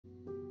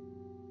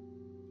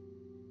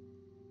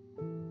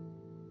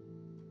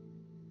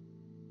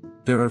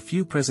There are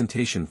few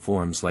presentation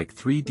forms like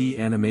 3D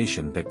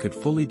animation that could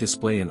fully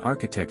display an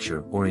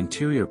architecture or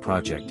interior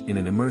project in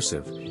an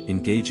immersive,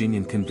 engaging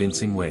and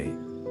convincing way.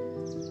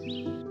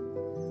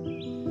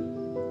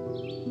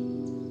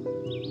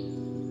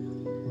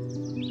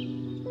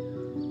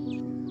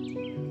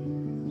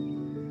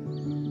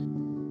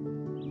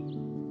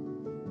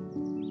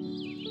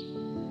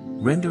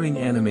 Rendering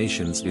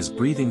animations is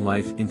breathing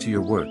life into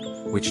your work,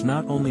 which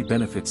not only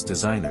benefits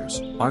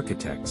designers,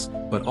 architects,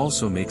 but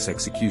also makes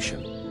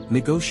execution,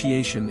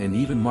 negotiation and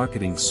even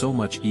marketing so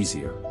much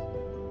easier.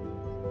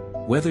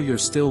 Whether you're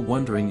still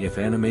wondering if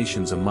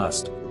animation's a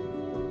must,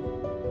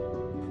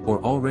 or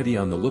already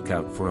on the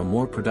lookout for a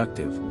more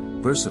productive,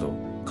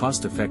 versatile,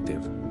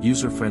 cost-effective,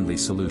 user-friendly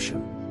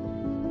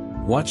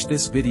solution, watch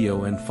this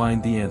video and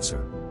find the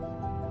answer.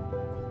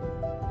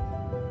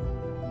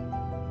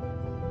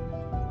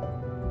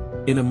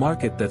 In a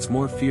market that's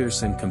more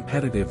fierce and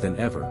competitive than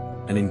ever,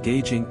 an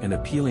engaging and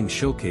appealing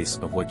showcase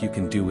of what you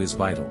can do is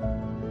vital.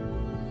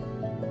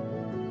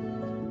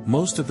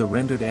 Most of the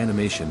rendered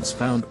animations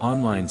found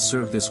online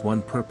serve this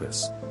one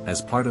purpose, as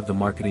part of the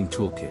marketing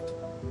toolkit.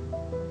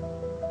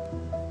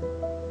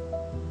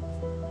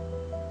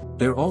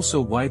 They're also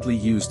widely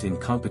used in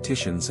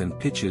competitions and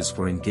pitches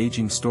for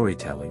engaging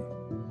storytelling.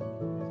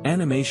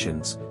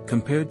 Animations,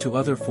 compared to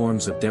other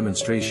forms of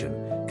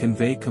demonstration,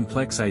 convey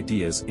complex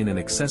ideas in an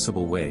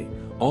accessible way,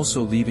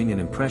 also leaving an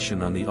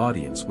impression on the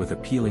audience with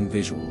appealing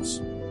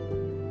visuals.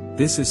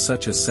 This is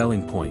such a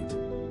selling point.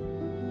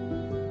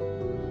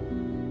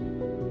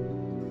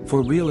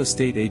 For real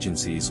estate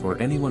agencies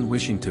or anyone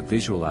wishing to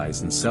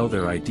visualize and sell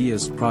their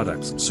ideas,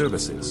 products,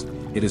 services,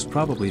 it is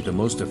probably the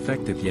most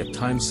effective yet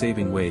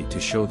time-saving way to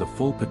show the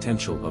full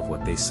potential of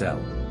what they sell.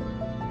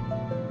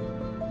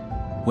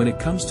 When it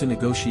comes to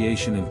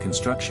negotiation and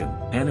construction,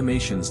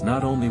 animations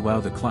not only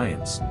wow the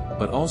clients,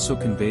 but also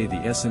convey the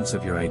essence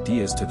of your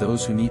ideas to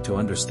those who need to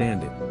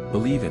understand it,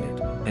 believe in it,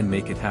 and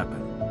make it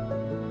happen.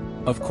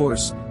 Of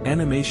course,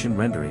 animation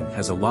rendering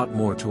has a lot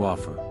more to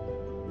offer.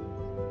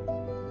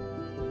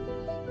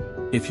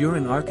 If you're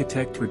an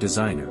architect or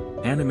designer,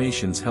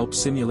 animations help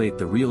simulate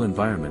the real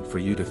environment for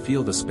you to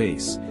feel the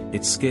space,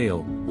 its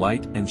scale,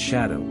 light and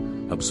shadow,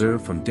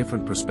 observe from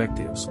different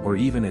perspectives or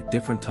even at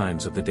different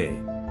times of the day.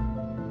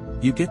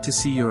 You get to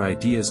see your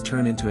ideas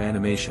turn into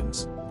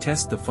animations,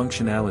 test the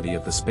functionality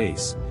of the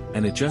space,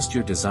 and adjust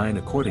your design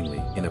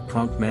accordingly in a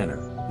prompt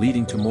manner,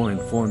 leading to more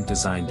informed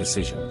design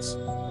decisions.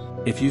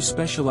 If you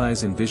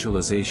specialize in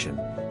visualization,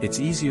 it's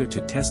easier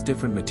to test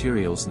different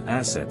materials and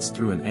assets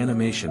through an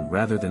animation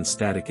rather than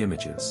static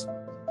images.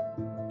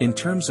 In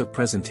terms of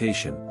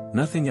presentation,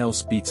 nothing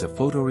else beats a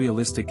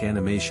photorealistic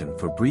animation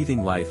for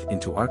breathing life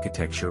into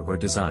architecture or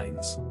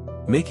designs.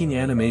 Making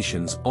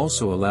animations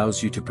also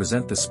allows you to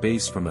present the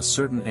space from a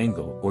certain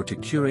angle or to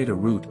curate a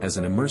route as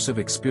an immersive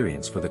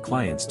experience for the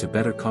clients to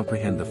better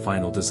comprehend the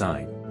final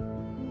design.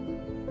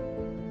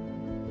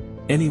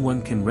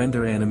 Anyone can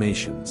render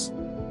animations.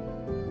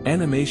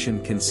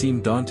 Animation can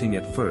seem daunting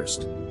at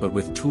first, but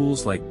with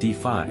tools like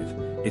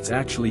D5, it's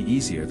actually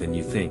easier than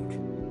you think.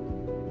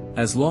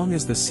 As long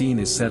as the scene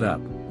is set up,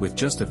 with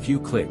just a few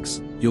clicks,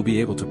 you'll be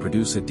able to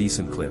produce a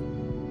decent clip.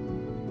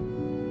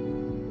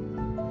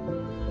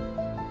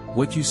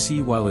 What you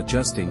see while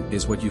adjusting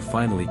is what you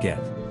finally get.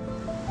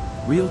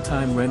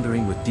 Real-time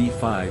rendering with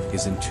D5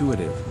 is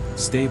intuitive,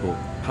 stable,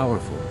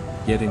 powerful,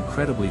 yet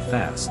incredibly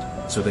fast,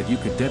 so that you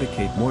could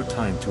dedicate more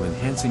time to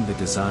enhancing the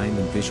design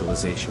and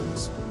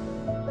visualizations.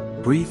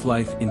 Breathe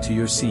life into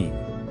your scene.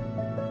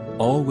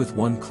 All with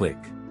one click.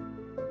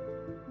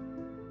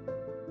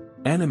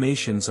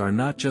 Animations are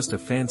not just a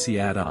fancy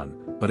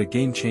add-on, but a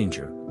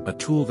game-changer, a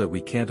tool that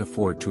we can't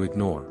afford to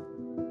ignore.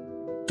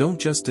 Don't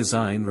just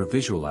design or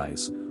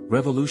visualize,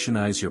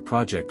 revolutionize your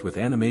project with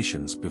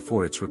animations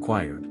before it's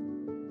required.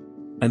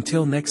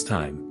 Until next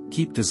time,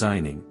 keep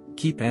designing,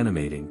 keep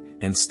animating,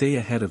 and stay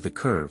ahead of the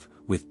curve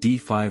with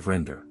D5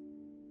 Render.